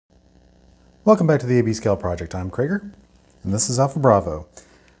Welcome back to the AB Scale Project. I'm Krager, and this is Alpha Bravo.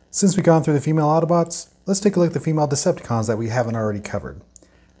 Since we've gone through the female Autobots, let's take a look at the female Decepticons that we haven't already covered.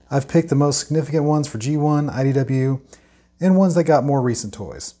 I've picked the most significant ones for G1, IDW, and ones that got more recent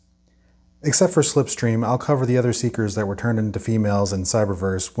toys. Except for Slipstream, I'll cover the other Seekers that were turned into females in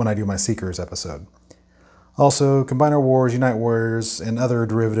Cyberverse when I do my Seekers episode. Also, Combiner Wars, Unite Warriors, and other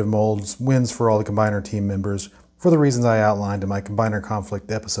derivative molds wins for all the Combiner team members for the reasons I outlined in my Combiner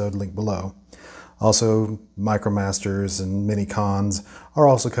Conflict episode linked below. Also, Micromasters and Mini-Cons are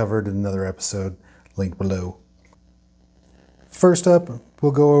also covered in another episode linked below. First up,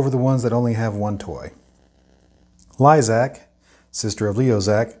 we'll go over the ones that only have one toy. Lyzak, sister of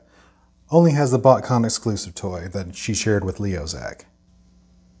Leozak, only has the BotCon exclusive toy that she shared with Leozak.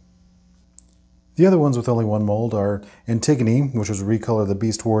 The other ones with only one mold are Antigone, which was a recolor of the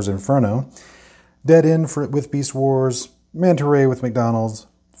Beast Wars Inferno, Dead End with Beast Wars, Manta Ray with McDonald's,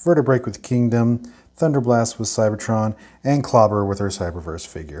 Vertebrake with Kingdom, Thunderblast with Cybertron, and Clobber with her Cyberverse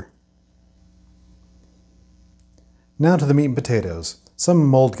figure. Now to the meat and potatoes, some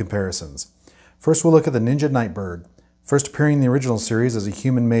mold comparisons. First we'll look at the Ninja Nightbird. First appearing in the original series as a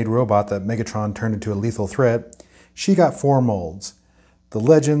human-made robot that Megatron turned into a lethal threat, she got 4 molds. The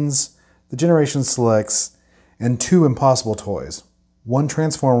Legends, the Generation Selects, and 2 impossible toys. One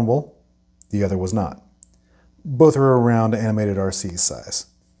transformable, the other was not. Both are around animated RC size.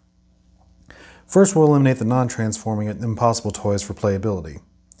 First, we'll eliminate the non-transforming impossible toys for playability.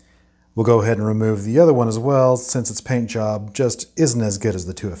 We'll go ahead and remove the other one as well, since its paint job just isn't as good as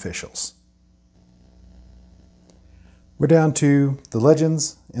the 2 officials. We're down to the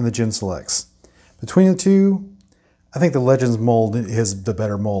Legends and the Gen Selects. Between the two, I think the Legends mold is the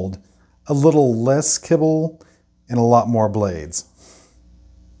better mold. A little less kibble and a lot more blades.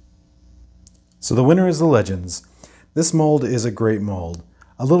 So the winner is the Legends. This mold is a great mold.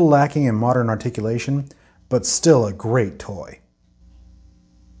 A little lacking in modern articulation, but still a great toy.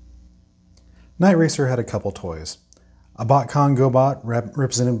 Night Racer had a couple toys. A BotCon GoBot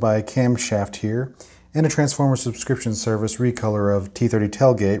represented by a camshaft here, and a Transformer subscription service recolor of T-30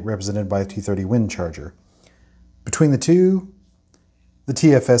 Tailgate represented by a T-30 Windcharger. Between the two, the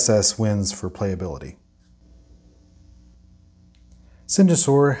TFSS wins for playability.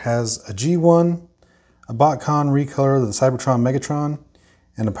 Cindersaur has a G1, a BotCon recolor of the Cybertron Megatron,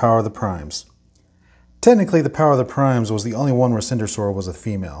 and the Power of the Primes. Technically, the Power of the Primes was the only one where Cindersaur was a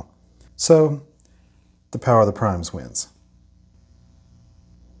female. So, the Power of the Primes wins.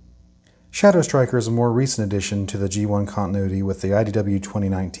 Shadow Striker is a more recent addition to the G1 continuity with the IDW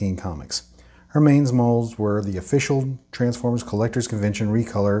 2019 comics. Her main molds were the official Transformers Collectors Convention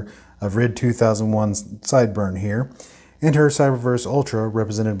recolor of Rid 2001 Sideburn here, and her Cyberverse Ultra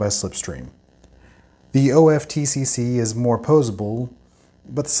represented by Slipstream. The OFTCC is more posable,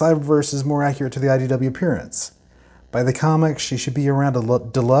 but the Cyberverse is more accurate to the IDW appearance. By the comics, she should be around a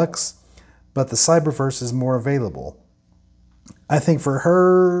deluxe, but the Cyberverse is more available. I think for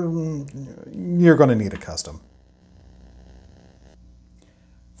her, you're going to need a custom.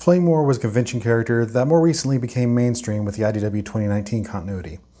 Flame War was a convention character that more recently became mainstream with the IDW 2019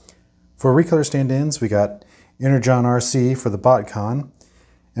 continuity. For recolor stand-ins, we got Energon RC for the BotCon,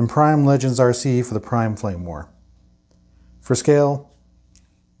 and Prime Legends RC for the Prime Flame War. For scale,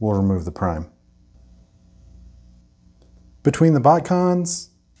 we'll remove the Prime. Between the BotCons,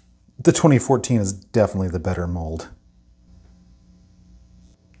 the 2014 is definitely the better mold.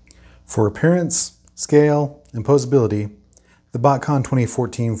 For appearance, scale, and posability, the BotCon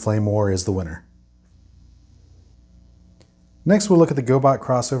 2014 Flame War is the winner. Next we'll look at the GoBot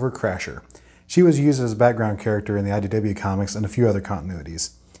crossover Crasher. She was used as a background character in the IDW comics and a few other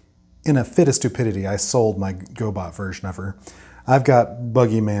continuities. In a fit of stupidity, I sold my GoBot version of her. I've got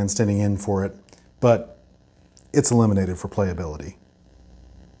Buggy Man standing in for it, but it's eliminated for playability.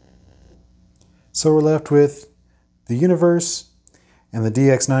 So we're left with the Universe and the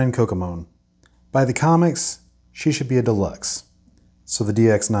DX9 Kokomon. By the comics, she should be a deluxe, so the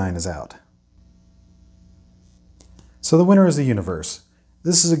DX9 is out. So the winner is the Universe.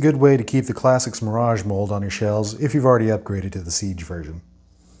 This is a good way to keep the Classics Mirage mold on your shelves if you've already upgraded to the Siege version.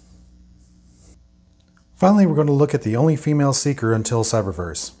 Finally, we're going to look at the only female Seeker until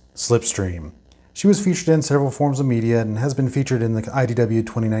Cyberverse, Slipstream. She was featured in several forms of media and has been featured in the IDW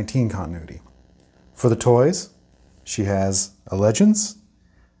 2019 continuity. For the toys, she has a Legends,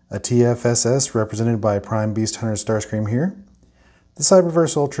 a TFSS represented by Prime Beast Hunter Starscream here, the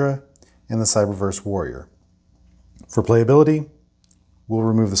Cyberverse Ultra, and the Cyberverse Warrior. For playability, we'll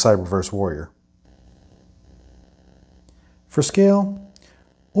remove the Cyberverse Warrior. For scale,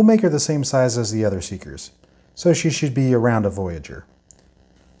 we'll make her the same size as the other Seekers, so she should be around a Voyager.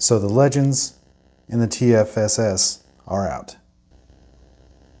 So the Legends and the TFSS are out.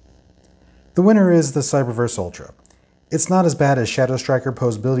 The winner is the Cyberverse Ultra. It's not as bad as Shadow Striker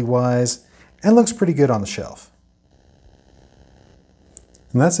posability wise, and looks pretty good on the shelf.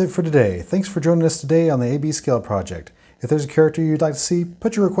 And that's it for today. Thanks for joining us today on the AB Scale project. If there's a character you'd like to see,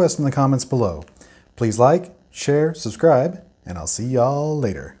 put your request in the comments below. Please like, share, subscribe, and I'll see y'all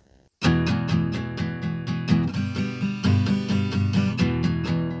later.